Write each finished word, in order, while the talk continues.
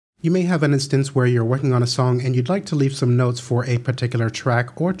You may have an instance where you're working on a song and you'd like to leave some notes for a particular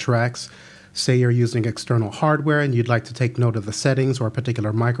track or tracks. Say you're using external hardware and you'd like to take note of the settings or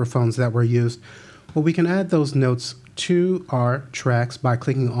particular microphones that were used. Well, we can add those notes to our tracks by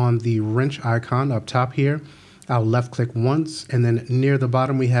clicking on the wrench icon up top here. I'll left click once, and then near the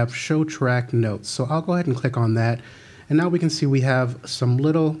bottom we have Show Track Notes. So I'll go ahead and click on that. And now we can see we have some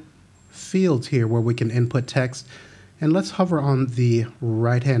little fields here where we can input text. And let's hover on the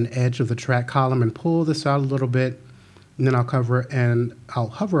right-hand edge of the track column and pull this out a little bit. And then I'll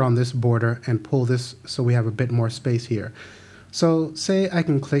hover on this border and pull this so we have a bit more space here. So say I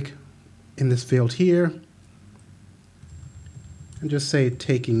can click in this field here and just say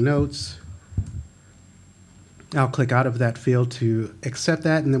taking notes. I'll click out of that field to accept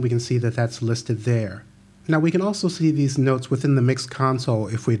that, and then we can see that that's listed there. Now we can also see these notes within the mix console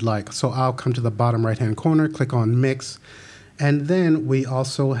if we'd like. So I'll come to the bottom right hand corner, click on mix, and then we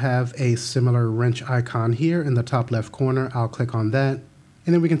also have a similar wrench icon here in the top left corner. I'll click on that,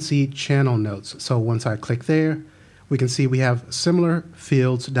 and then we can see channel notes. So once I click there, we can see we have similar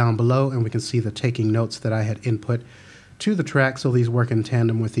fields down below, and we can see the taking notes that I had input to the track, so these work in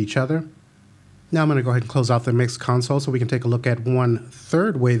tandem with each other. Now I'm going to go ahead and close out the mix console so we can take a look at one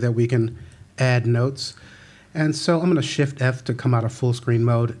third way that we can add notes. And so I'm going to Shift F to come out of full screen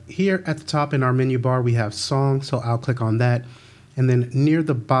mode. Here at the top in our menu bar we have song, so I'll click on that. And then near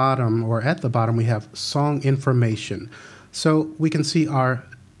the bottom, or at the bottom, we have song information. So we can see our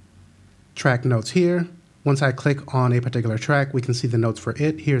track notes here. Once I click on a particular track, we can see the notes for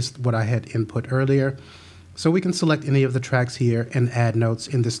it. Here's what I had input earlier. So we can select any of the tracks here and add notes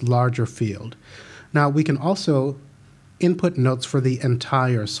in this larger field. Now we can also input notes for the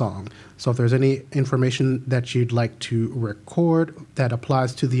entire song. So if there's any information that you'd like to record that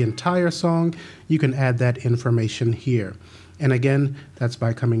applies to the entire song, you can add that information here. And again, that's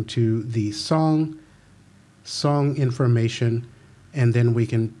by coming to the song information, and then we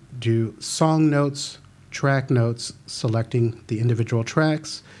can do song notes, track notes, selecting the individual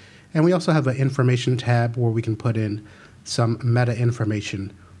tracks. And we also have an information tab where we can put in some meta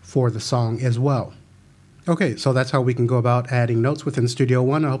information for the song as well. Okay, so that's how we can go about adding notes within Studio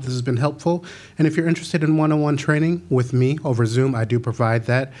One. I hope this has been helpful. And if you're interested in one-on-one training with me over Zoom, I do provide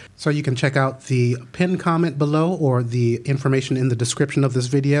that. So you can check out the pinned comment below or the information in the description of this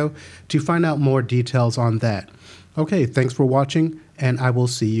video to find out more details on that. Okay, thanks for watching, and I will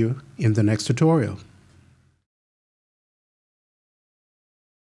see you in the next tutorial.